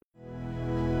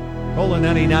Cola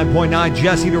 99.9,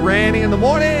 Jesse Durante in the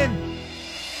morning.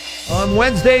 On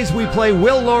Wednesdays, we play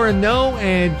Will, Lauren, No,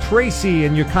 and Tracy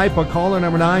and Yucaipa. Caller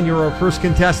number 9, you're our first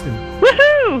contestant.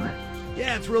 Woohoo!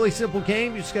 Yeah, it's a really simple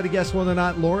game. You just got to guess whether or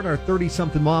not Lauren, our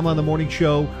 30-something mom on the morning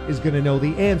show, is going to know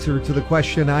the answer to the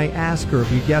question I ask her.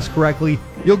 If you guess correctly,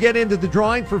 you'll get into the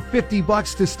drawing for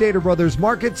 $50 to Stater Brothers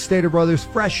Market. Stater Brothers,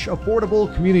 fresh,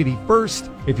 affordable, community first.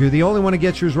 If you're the only one who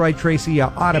gets yours right, Tracy, you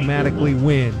automatically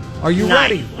win. Are you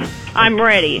ready? I'm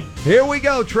ready. Here we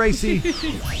go, Tracy.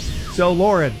 So,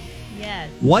 Lauren. Yes.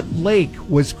 What lake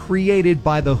was created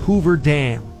by the Hoover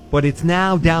Dam, but it's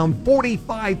now down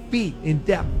 45 feet in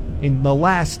depth in the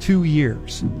last 2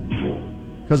 years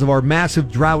because of our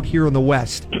massive drought here in the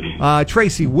West?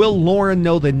 Tracy, will Lauren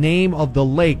know the name of the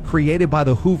lake created by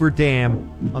the Hoover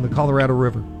Dam on the Colorado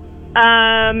River?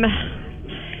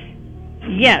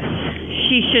 Yes,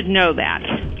 she should know that.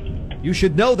 You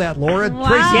should know that, Lauren. Wow.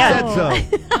 Tracy Yes. said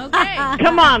so. Okay.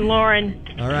 Come on, Lauren.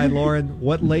 All right, Lauren,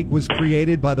 what lake was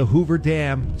created by the Hoover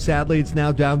Dam? Sadly, it's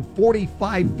now down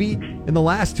 45 feet in the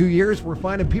last 2 years. We're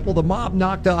finding people the mob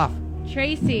knocked off.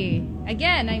 Tracy.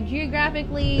 Again, I'm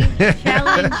geographically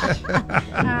challenged.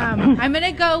 I'm going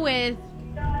to go with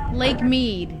Lake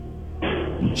Mead.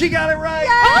 She got it right.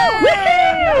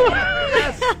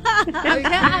 Yes.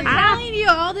 I'm telling you,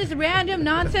 all this random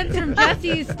nonsense from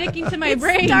Jesse is sticking to my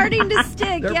brain. Starting to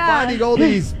stick, They're yeah. finding all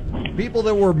these people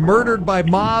that were murdered by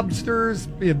mobsters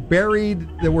and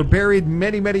that were buried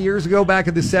many, many years ago back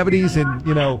in the 70s in,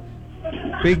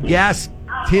 big gas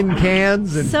tin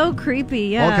cans and So creepy,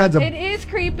 yeah. all kinds of It is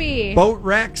creepy. boat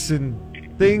wrecks and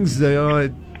things.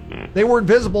 They were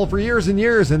invisible for years and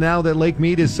years, and now that Lake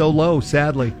Mead is so low,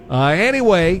 sadly.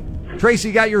 Anyway,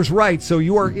 Tracy got yours right, so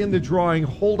you are in the drawing.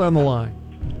 Hold on the line.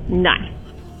 Nice.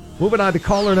 Moving on to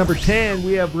caller number 10,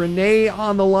 we have Renee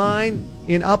on the line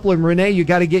in Upland. Renee, you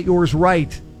got to get yours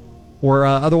right, or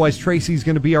otherwise Tracy's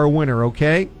going to be our winner,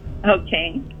 okay?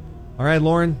 Okay. All right,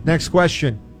 Lauren, next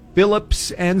question.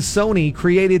 Philips and Sony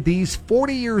created these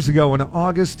 40 years ago in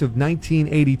August of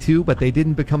 1982, but they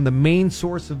didn't become the main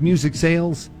source of music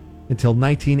sales until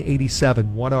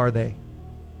 1987. What are they?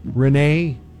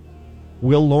 Renee,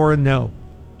 will Lauren know?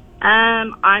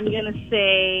 I'm going to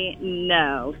say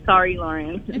no. Sorry,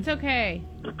 Lauren. It's okay.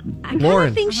 I kind Lauren.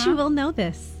 of think she will know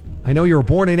this. I know you were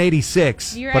born in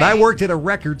 86, You're but I right. worked at a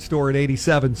record store in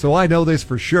 87, so I know this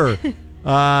for sure.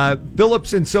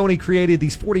 Philips and Sony created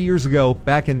these 40 years ago,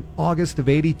 back in August of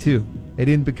 82. They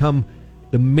didn't become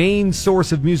the main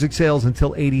source of music sales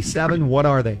until 87. What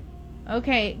are they?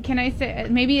 Okay, can I say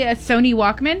maybe a Sony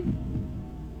Walkman?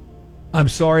 I'm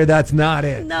sorry, that's not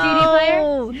it.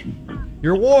 No.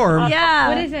 You're warm. Yeah.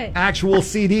 What is it? Actual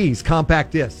CDs,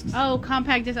 compact discs. Oh,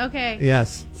 compact disc. Okay.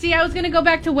 Yes. See, I was going to go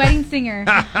back to Wedding Singer.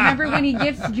 Remember when he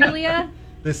gifts Julia?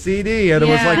 The CD, and it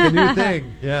was Yeah. like a new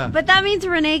thing. Yeah. But that means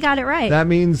Renee got it right. That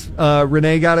means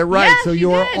Renee got it right. Yes, so she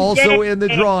you are did. also Yay. in the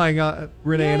drawing,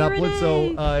 Renee Yay, and Upland. Renee.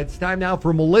 So it's time now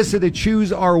for Melissa to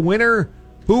choose our winner.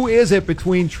 Who is it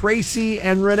between Tracy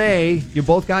and Renee? You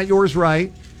both got yours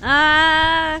right.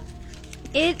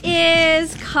 It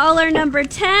is caller number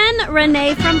 10,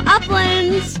 Renee from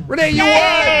Upland. Renee, you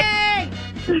won!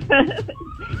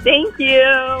 Thank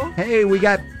you. Hey, we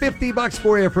got $50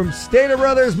 for you from Stater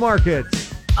Brothers Market.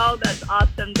 Oh, that's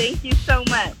awesome. Thank you so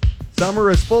much.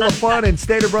 Summer is full of fun, and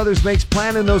Stater Brothers makes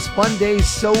planning those fun days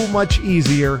so much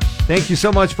easier. Thank you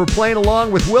so much for playing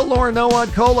along with Will, Lauren, No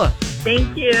on Cola.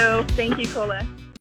 Thank you. Thank you, Cola.